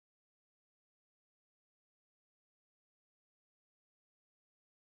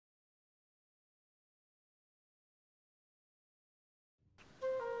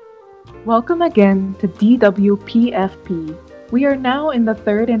Welcome again to DWPFP. We are now in the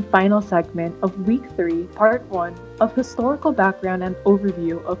third and final segment of Week 3, Part 1 of Historical Background and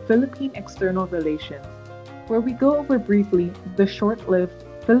Overview of Philippine External Relations, where we go over briefly the short lived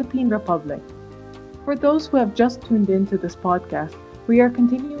Philippine Republic. For those who have just tuned in to this podcast, we are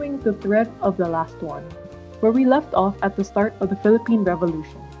continuing the thread of the last one, where we left off at the start of the Philippine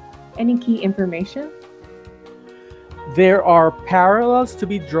Revolution. Any key information? There are parallels to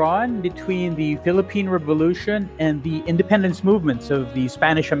be drawn between the Philippine Revolution and the independence movements of the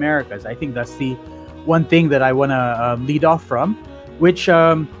Spanish Americas. I think that's the one thing that I want to lead off from, which,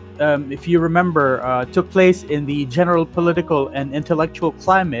 if you remember, took place in the general political and intellectual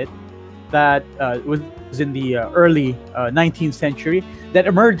climate that was in the early 19th century that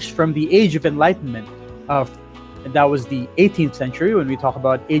emerged from the Age of Enlightenment. That was the 18th century. When we talk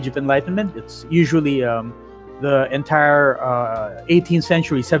about Age of Enlightenment, it's usually the entire 18th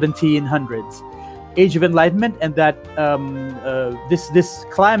century, 1700s, Age of Enlightenment, and that this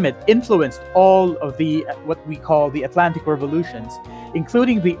climate influenced all of the what we call the Atlantic revolutions,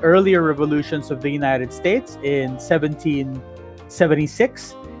 including the earlier revolutions of the United States in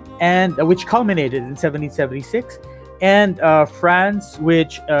 1776, and which culminated in 1776, and France,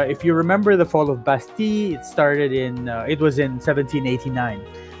 which, if you remember, the fall of Bastille, it was in 1789.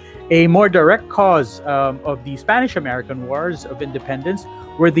 A more direct cause of the Spanish-American Wars of Independence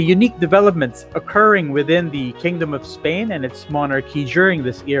were the unique developments occurring within the Kingdom of Spain and its monarchy during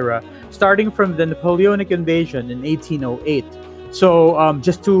this era, starting from the Napoleonic invasion in 1808. So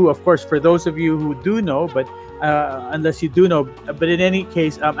just to, of course, for those of you who do know, but unless you do know, but in any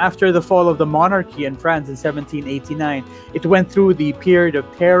case, after the fall of the monarchy in France in 1789, it went through the period of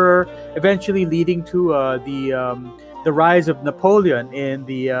terror, eventually leading to the rise of Napoleon in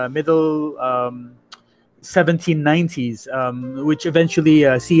the middle 1790s, which eventually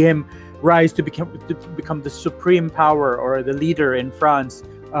see him rise to become the supreme power or the leader in France,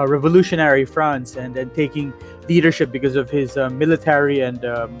 revolutionary France, and taking leadership because of his military and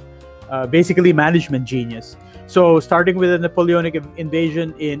basically management genius. So starting with the Napoleonic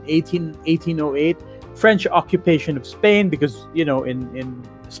invasion in 1808, French occupation of Spain, because in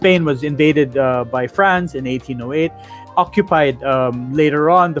Spain was invaded by France in 1808, occupied later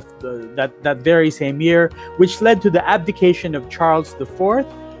on that very same year, which led to the abdication of Charles IV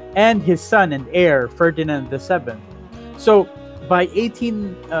and his son and heir Ferdinand VII. So by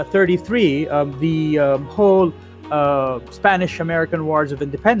 1833, the whole Spanish-American Wars of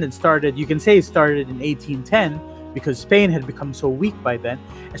Independence started. You can say it started in 1810 because Spain had become so weak by then.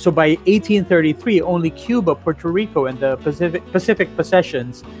 So by 1833, only Cuba, Puerto Rico, and the Pacific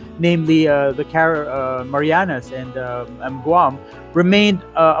possessions, namely the Marianas and Guam, remained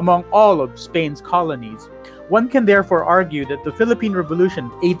among all of Spain's colonies. One can therefore argue that the Philippine Revolution,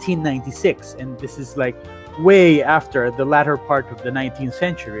 1896, and this is like way after the latter part of the 19th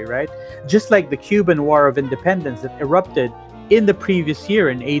century, right? Just like the Cuban War of Independence that erupted in the previous year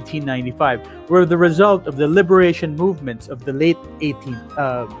in 1895, were the result of the liberation movements of the late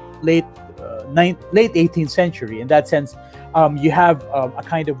 18th century. In that sense, you have a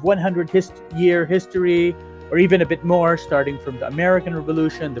kind of 100-year history, or even a bit more, starting from the American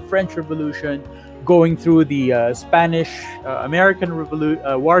Revolution, the French Revolution, going through the Spanish-American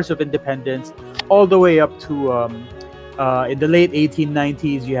Wars of Independence, all the way up to in the late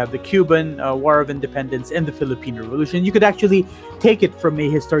 1890s, you have the Cuban War of Independence and the Philippine Revolution. You could actually take it from a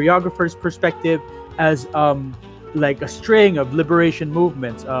historiographer's perspective as like a string of liberation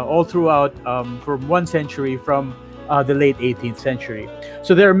movements all throughout from one century from the late 18th century.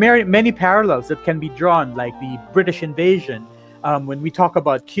 So there are many parallels that can be drawn, like the British invasion. When we talk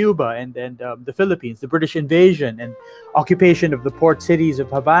about Cuba and the Philippines, the British invasion and occupation of the port cities of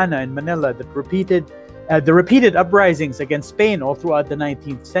Havana and Manila, the repeated uprisings against Spain all throughout the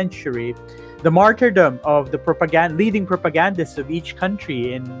 19th century, the martyrdom of the leading propagandists of each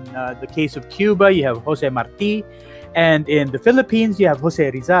country. In the case of Cuba, you have Jose Marti, and in the Philippines, you have Jose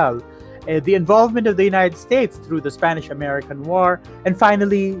Rizal. The involvement of the United States through the Spanish-American War, and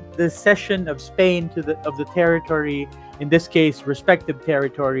finally the cession of Spain of the territory, in this case respective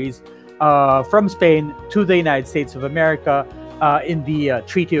territories from Spain to the United States of America in the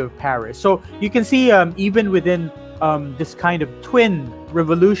Treaty of Paris. So you can see even within this kind of twin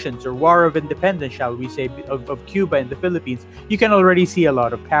revolutions or war of independence, shall we say, of Cuba and the Philippines, you can already see a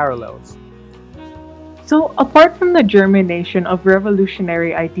lot of parallels. So, apart from the germination of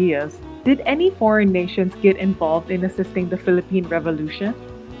revolutionary ideas, did any foreign nations get involved in assisting the Philippine Revolution?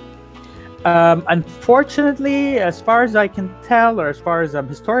 Unfortunately, as far as I can tell, or as far as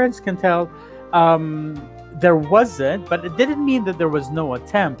historians can tell, there wasn't, but it didn't mean that there was no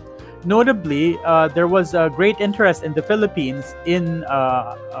attempt. notably, there was a great interest in the Philippines in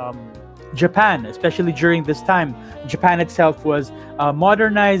Japan, especially during this time. Japan itself was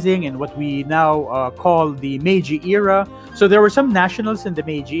modernizing in what we now call the Meiji era. So there were some nationalists in the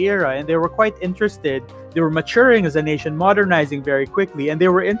Meiji era, and they were quite interested. They were maturing as a nation, modernizing very quickly, and they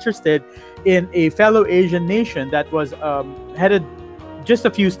were interested in a fellow Asian nation that was headed just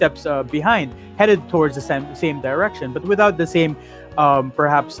a few steps behind, headed towards the same direction, but without the same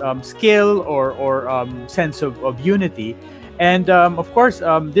perhaps skill or sense of unity. And of course,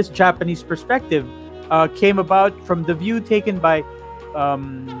 this Japanese perspective came about from the view taken by,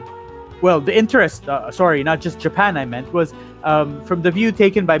 the interest, sorry, not just Japan, I meant, was from the view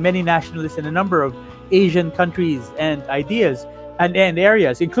taken by many nationalists in a number of Asian countries and ideas and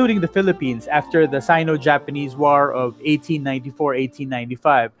areas, including the Philippines after the Sino-Japanese War of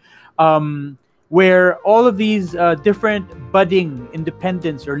 1894-1895. Where all of these different budding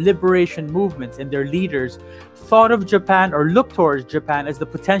independence or liberation movements and their leaders thought of Japan or looked towards Japan as the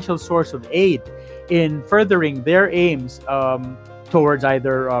potential source of aid in furthering their aims towards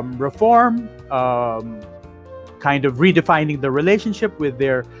either reform, kind of redefining the relationship with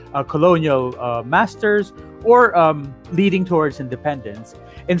their colonial masters, or leading towards independence.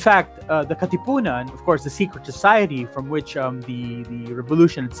 In fact, the Katipunan, of course, the secret society from which the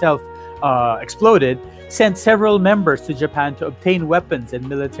revolution itself exploded, sent several members to Japan to obtain weapons and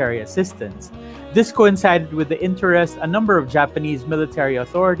military assistance. This coincided with the interest a number of Japanese military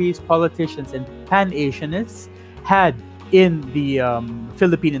authorities, politicians, and Pan-Asianists had in the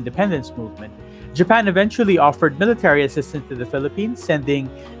Philippine independence movement. Japan eventually offered military assistance to the Philippines, sending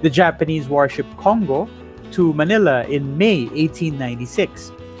the Japanese warship Congo to Manila in May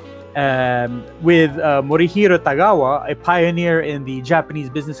 1896. With Morihiro Tagawa, a pioneer in the Japanese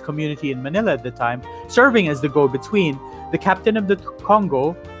business community in Manila at the time, serving as the go-between, the captain of the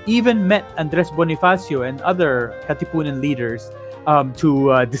Congo even met Andres Bonifacio and other Katipunan leaders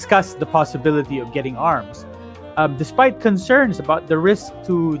to discuss the possibility of getting arms. Despite concerns about the risk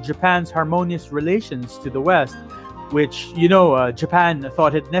to Japan's harmonious relations to the West, which, Japan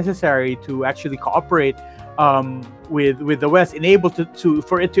thought it necessary to actually cooperate with the West,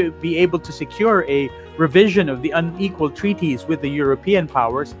 for it to be able to secure a revision of the unequal treaties with the European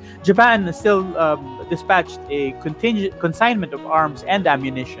powers, Japan still dispatched a consignment of arms and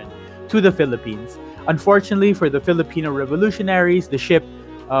ammunition to the Philippines. Unfortunately for the Filipino revolutionaries, the ship,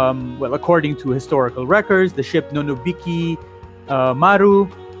 according to historical records, the ship Nunobiki Maru,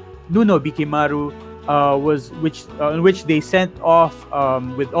 in which they sent off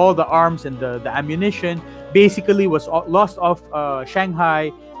with all the arms and the ammunition, basically was lost off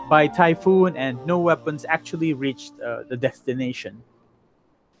Shanghai by typhoon, and no weapons actually reached the destination.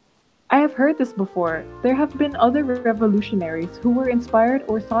 I have heard this before. There have been other revolutionaries who were inspired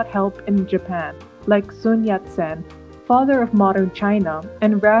or sought help in Japan, like Sun Yat-sen, father of modern China,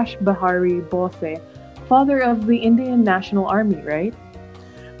 and Rash Behari Bose, father of the Indian National Army, right?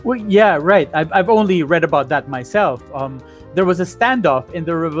 Well, yeah, right. I've only read about that myself. There was a standoff in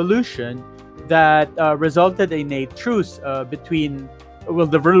the revolution that resulted in a truce between,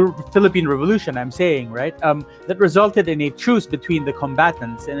 the Philippine Revolution, I'm saying, right? That resulted in a truce between the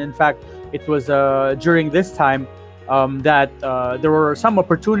combatants. And in fact, it was during this time that there were some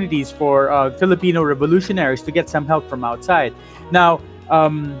opportunities for Filipino revolutionaries to get some help from outside. Now,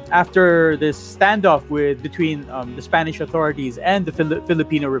 after this standoff between the Spanish authorities and the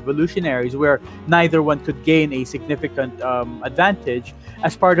Filipino revolutionaries, where neither one could gain a significant advantage,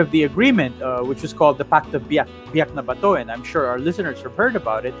 as part of the agreement, which was called the Pact of Biak na Bato, and I'm sure our listeners have heard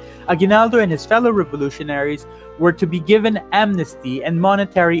about it, Aguinaldo and his fellow revolutionaries were to be given amnesty and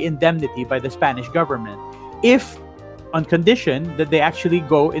monetary indemnity by the Spanish government, if on condition that they actually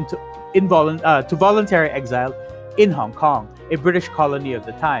go to voluntary exile in Hong Kong, a British colony of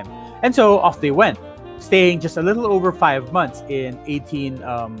the time. And so off they went, staying just a little over 5 months in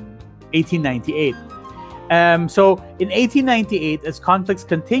 1898. So in 1898, as conflicts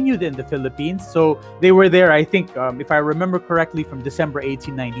continued in the Philippines, so they were there, I think, if I remember correctly, from December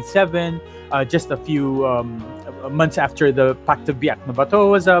 1897, just a few months after the Pact of Biak na Bato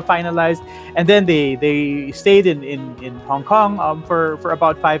was finalized. And then they stayed in Hong Kong for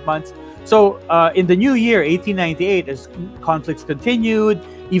about 5 months. So in the new year, 1898, as conflicts continued,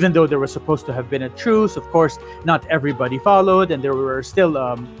 even though there was supposed to have been a truce, of course, not everybody followed, and there were still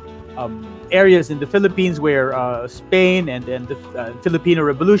areas in the Philippines where Spain and the Filipino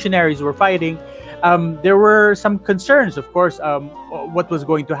revolutionaries were fighting. There were some concerns, of course, what was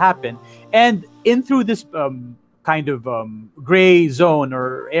going to happen. And through this kind of gray zone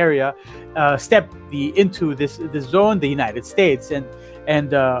or area, stepped into this zone the United States. And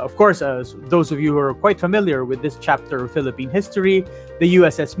And of course, those of you who are quite familiar with this chapter of Philippine history, the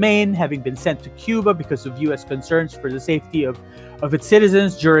USS Maine, having been sent to Cuba because of US concerns for the safety of its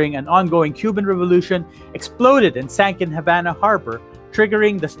citizens during an ongoing Cuban Revolution, exploded and sank in Havana Harbor,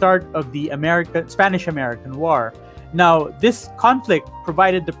 triggering the start of the Spanish-American War. Now, this conflict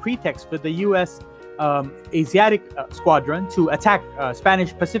provided the pretext for the US Asiatic Squadron to attack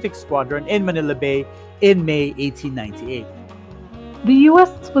Spanish Pacific Squadron in Manila Bay in May 1898. The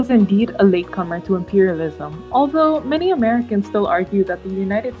US was indeed a latecomer to imperialism, although many Americans still argue that the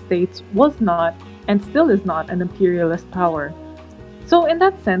United States was not and still is not an imperialist power. So in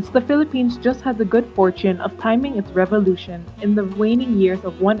that sense, the Philippines just had the good fortune of timing its revolution in the waning years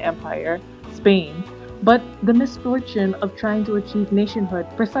of one empire, Spain, but the misfortune of trying to achieve nationhood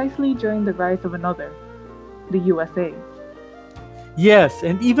precisely during the rise of another, the USA. Yes,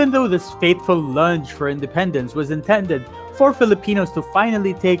 and even though this fateful lunge for independence was intended for Filipinos to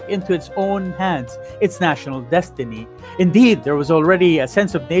finally take into its own hands its national destiny, indeed, there was already a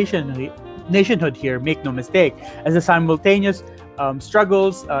sense of nationhood here, make no mistake, as the simultaneous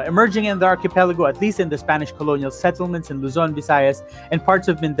struggles emerging in the archipelago, at least in the Spanish colonial settlements in Luzon, Visayas, and parts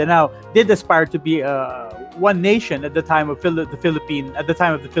of Mindanao, did aspire to be one nation at the time of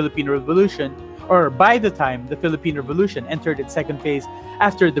the Philippine Revolution, or by the time the Philippine Revolution entered its second phase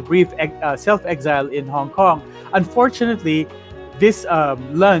after the brief self-exile in Hong Kong. Unfortunately, this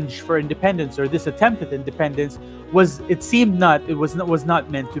lunge for independence, or this attempt at independence, was not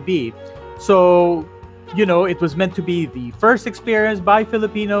meant to be. So, it was meant to be the first experience by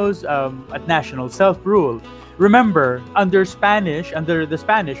Filipinos at national self-rule. Remember, under Spanish rule,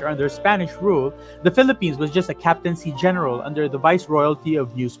 the Philippines was just a captaincy general under the viceroyalty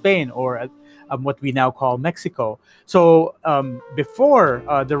of New Spain, or what we now call Mexico. So before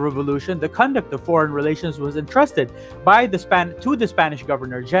the revolution, the conduct of foreign relations was entrusted by to the Spanish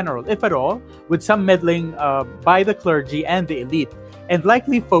governor general, if at all, with some meddling by the clergy and the elite, and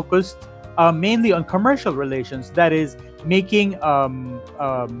likely focused mainly on commercial relations, that is, making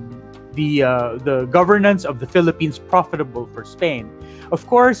the governance of the Philippines profitable for Spain. Of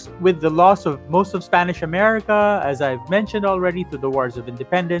course, with the loss of most of Spanish America, as I've mentioned already, to the Wars of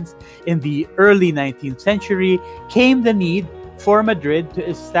Independence in the early 19th century, came the need for Madrid to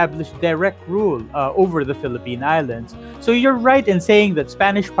establish direct rule over the Philippine Islands. So you're right in saying that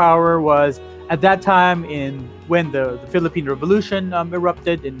Spanish power was, at that time, when the Philippine Revolution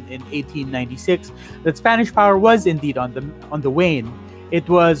erupted in 1896, that Spanish power was indeed on the wane. It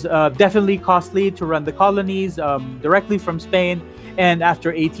was definitely costly to run the colonies directly from Spain. And after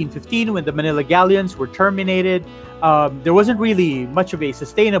 1815, when the Manila galleons were terminated, there wasn't really much of a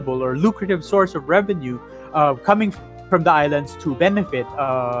sustainable or lucrative source of revenue coming from the islands to benefit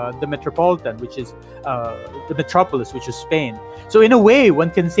the metropolis, which is Spain. So in a way, one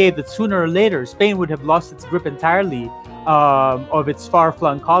can say that sooner or later, Spain would have lost its grip entirely of its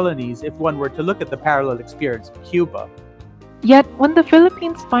far-flung colonies if one were to look at the parallel experience of Cuba. Yet, when the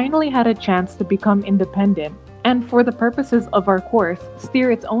Philippines finally had a chance to become independent, and for the purposes of our course, steer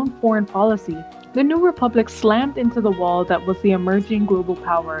its own foreign policy, the new republic slammed into the wall that was the emerging global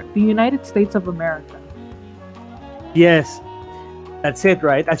power, the United States of America. Yes, that's it,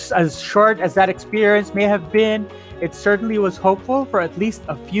 right? As short as that experience may have been, it certainly was hopeful for at least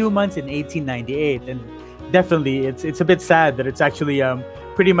a few months in 1898. And definitely, it's a bit sad that it's actually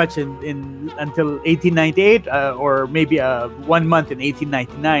pretty much until 1898, or maybe 1 month in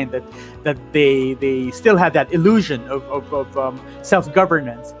 1899, that they still had that illusion of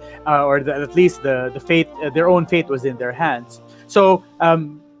self-governance, or that at least the fate, their own fate, was in their hands. So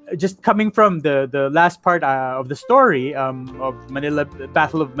just coming from the last part of the story of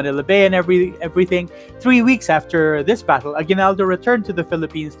Battle of Manila Bay and everything, 3 weeks after this battle, Aguinaldo returned to the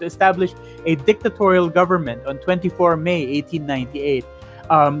Philippines to establish a dictatorial government on 24 May 1898.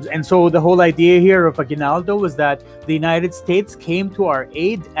 And so the whole idea here of Aguinaldo was that the United States came to our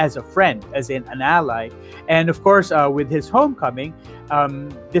aid as a friend, as in an ally. And of course, with his homecoming,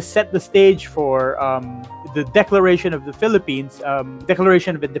 this set the stage for the Declaration of the Philippines,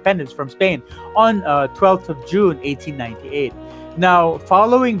 Declaration of Independence from Spain on 12th of June, 1898. Now,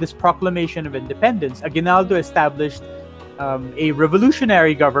 following this proclamation of independence, Aguinaldo established a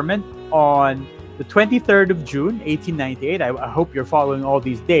revolutionary government on the 23rd of June, 1898. I hope you're following all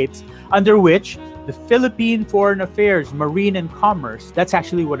these dates, under which the Philippine Foreign Affairs, Marine and Commerce, that's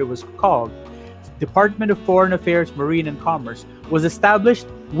actually what it was called, Department of Foreign Affairs, Marine and Commerce, was established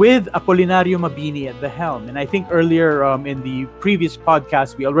with Apolinario Mabini at the helm. And I think earlier in the previous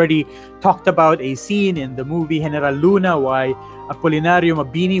podcast, we already talked about a scene in the movie General Luna, why Apolinario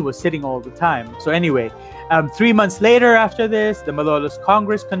Mabini was sitting all the time. So anyway, 3 months later after this, the Malolos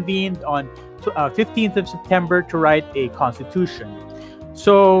Congress convened on 15th of September to write a constitution.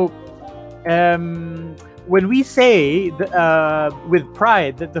 So when we say with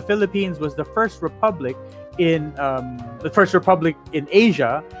pride that the Philippines was the first republic in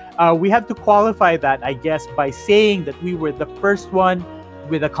Asia, we have to qualify that, I guess, by saying that we were the first one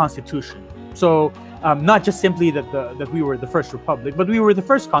with a constitution. So not just simply that we were the first republic, but we were the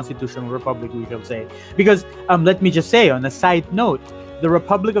first constitutional republic, we shall say. Because let me just say, on a side note, the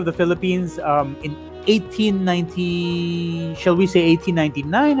Republic of the Philippines in 1890, shall we say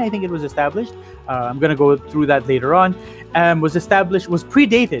 1899, I think it was established. I'm going to go through that later on. Was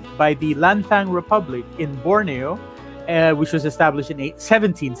predated by the Lanfang Republic in Borneo, which was established in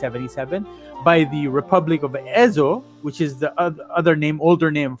 1777, by the Republic of Ezo, which is the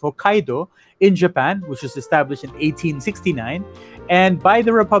older name of Hokkaido in Japan, which was established in 1869, and by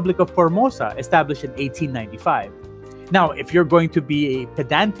the Republic of Formosa, established in 1895. Now, if you're going to be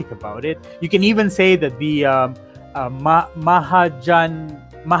pedantic about it, you can even say that the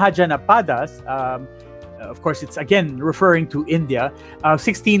Mahajanapadas, of course, it's again referring to India,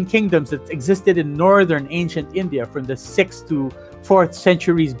 16 kingdoms that existed in northern ancient India from the 6th to 4th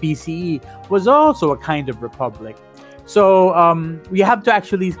centuries BCE, was also a kind of republic. So we have to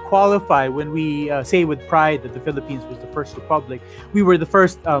actually qualify when we say with pride that the Philippines was the first republic. We were the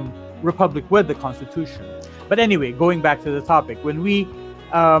first republic with the constitution. But anyway, going back to the topic, when we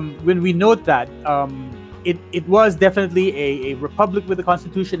note that it was definitely a republic with a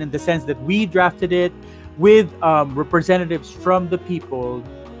constitution, in the sense that we drafted it with representatives from the people,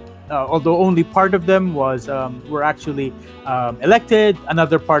 although only part of them were actually elected.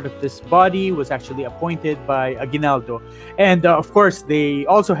 Another part of this body was actually appointed by Aguinaldo, and of course they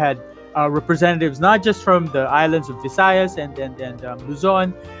also had representatives not just from the islands of Visayas and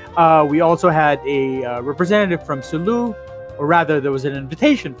Luzon. We also had a representative from Sulu, or rather there was an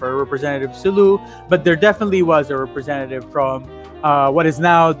invitation for a representative Sulu, but there definitely was a representative from what is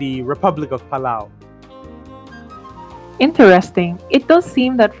now the Republic of Palau. Interesting. It does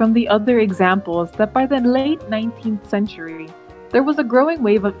seem that from the other examples that by the late 19th century, there was a growing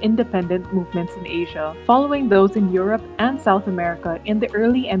wave of independent movements in Asia, following those in Europe and South America in the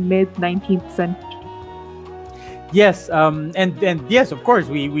early and mid 19th century. Yes, and yes, of course,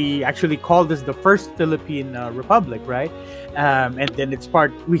 we actually call this the first Philippine Republic, right? And then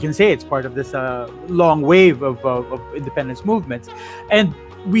we can say it's part of this long wave of independence movements. And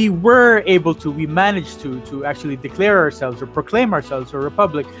we managed to actually declare ourselves or proclaim ourselves a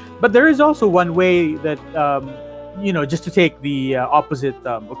republic. But there is also one way that, just to take the opposite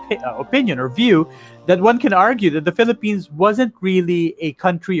opinion or view, that one can argue that the Philippines wasn't really a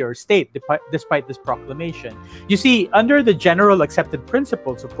country or state despite this proclamation. You see, under the general accepted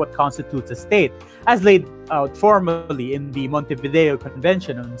principles of what constitutes a state, as laid out formally in the Montevideo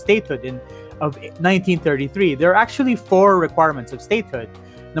Convention on Statehood of 1933, there are actually 4 requirements of statehood.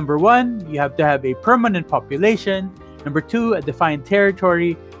 Number 1, you have to have a permanent population. Number 2, a defined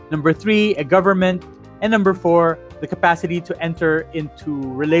territory. Number 3, a government. And number 4, the capacity to enter into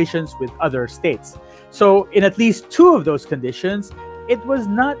relations with other states. So in at least 2 of those conditions, it was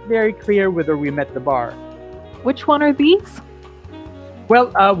not very clear whether we met the bar. Which one are these?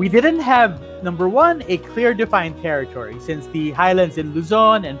 Well, we didn't have, number 1, a clear defined territory, since the highlands in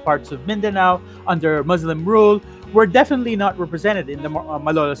Luzon and parts of Mindanao under Muslim rule were definitely not represented in the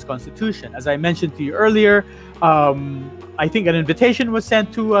Malolos Constitution. As I mentioned to you earlier, I think an invitation was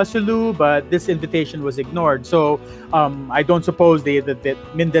sent to Sulu, but this invitation was ignored. So I don't suppose that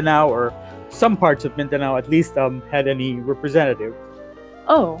Mindanao, or some parts of Mindanao at least, had any representative.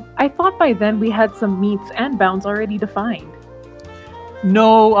 Oh, I thought by then we had some meets and bounds already defined.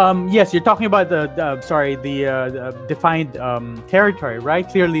 No, yes, you're talking about the defined territory, right?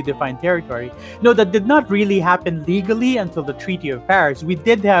 Clearly defined territory. No, that did not really happen legally until the Treaty of Paris. We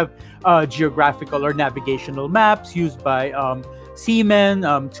did have geographical or navigational maps used by seamen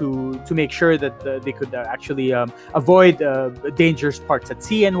to make sure that they could actually avoid dangerous parts at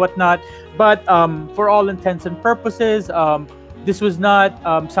sea and whatnot. But for all intents and purposes, this was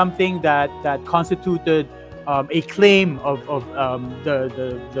not something that constituted a claim of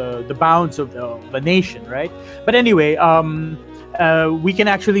the bounds of the nation, right? But anyway, we can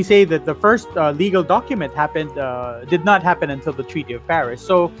actually say that the first legal document did not happen until the Treaty of Paris.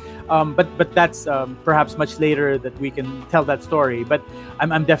 So, but that's perhaps much later that we can tell that story. But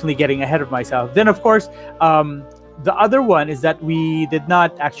I'm definitely getting ahead of myself. Then, of course, the other one is that we did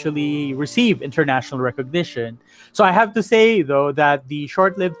not actually receive international recognition. So I have to say, though, that the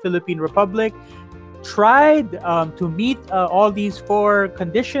short-lived Philippine Republic tried to meet all these four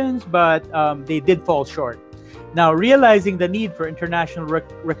conditions, but they did fall short. Now, realizing the need for international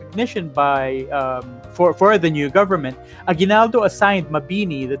recognition for the new government, Aguinaldo assigned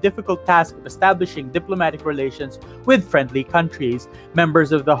Mabini the difficult task of establishing diplomatic relations with friendly countries.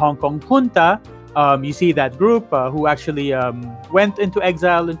 Members of the Hong Kong junta, you see that group who actually went into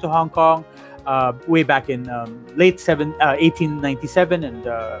exile into Hong Kong way back in late 1897 and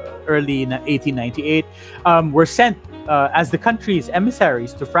early 1898, were sent as the country's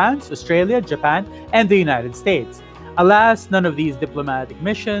emissaries to France, Australia, Japan, and the United States. Alas, none of these diplomatic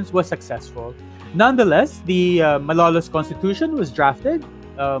missions was successful. Nonetheless, the Malolos Constitution was drafted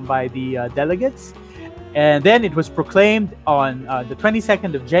by the delegates, and then it was proclaimed on the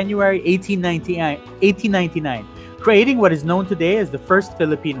 22nd of January, 1899, creating what is known today as the First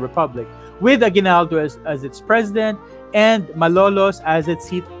Philippine Republic, with Aguinaldo as its president and Malolos as its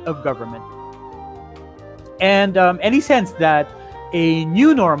seat of government. And any sense that a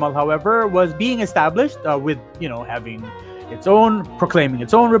new normal, however, was being established with, having proclaiming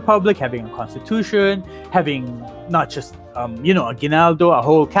its own republic, having a constitution, having not just, Aguinaldo, a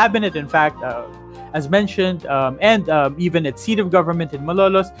whole cabinet, in fact, as mentioned, and even its seat of government in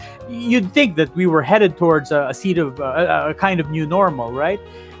Malolos. You'd think that we were headed towards a seat of a kind of new normal, right?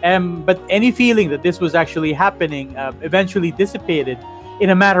 But any feeling that this was actually happening eventually dissipated in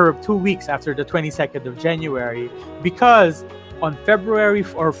a matter of 2 weeks after the 22nd of January, because on February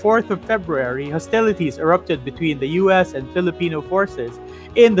or 4th of February, hostilities erupted between the US and Filipino forces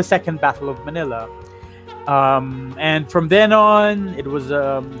in the Second Battle of Manila. And from then on, it was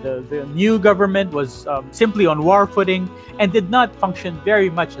the new government was simply on war footing and did not function very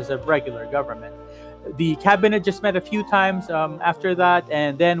much as a regular government. The cabinet just met a few times after that,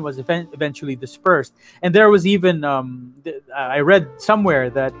 and then was eventually dispersed. And there was even, I read somewhere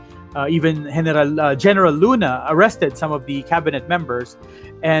that even General Luna arrested some of the cabinet members.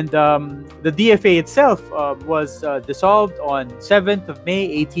 And the DFA itself was dissolved on 7th of May,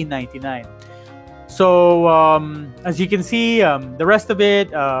 1899. So, as you can see, the rest of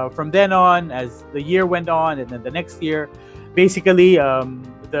it, from then on, as the year went on, and then the next year, basically,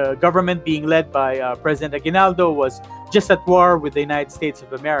 the government being led by President Aguinaldo was just at war with the United States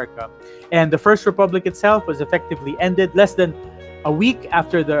of America. And the First Republic itself was effectively ended less than a week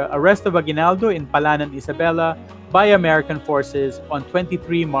after the arrest of Aguinaldo in Palanan, Isabela by American forces on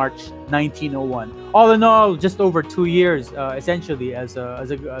 23 March 1901. All in all, just over 2 years, essentially, as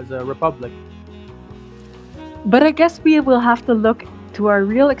a republic. But I guess we will have to look to our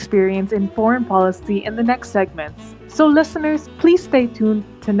real experience in foreign policy in the next segments. So listeners, please stay tuned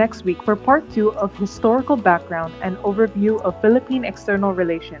to next week for part 2 of historical background and overview of Philippine external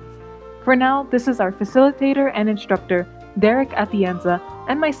relations. For now, this is our facilitator and instructor, Derek Atienza,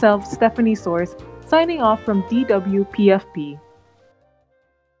 and myself, Stephanie Soares, signing off from DWPFP.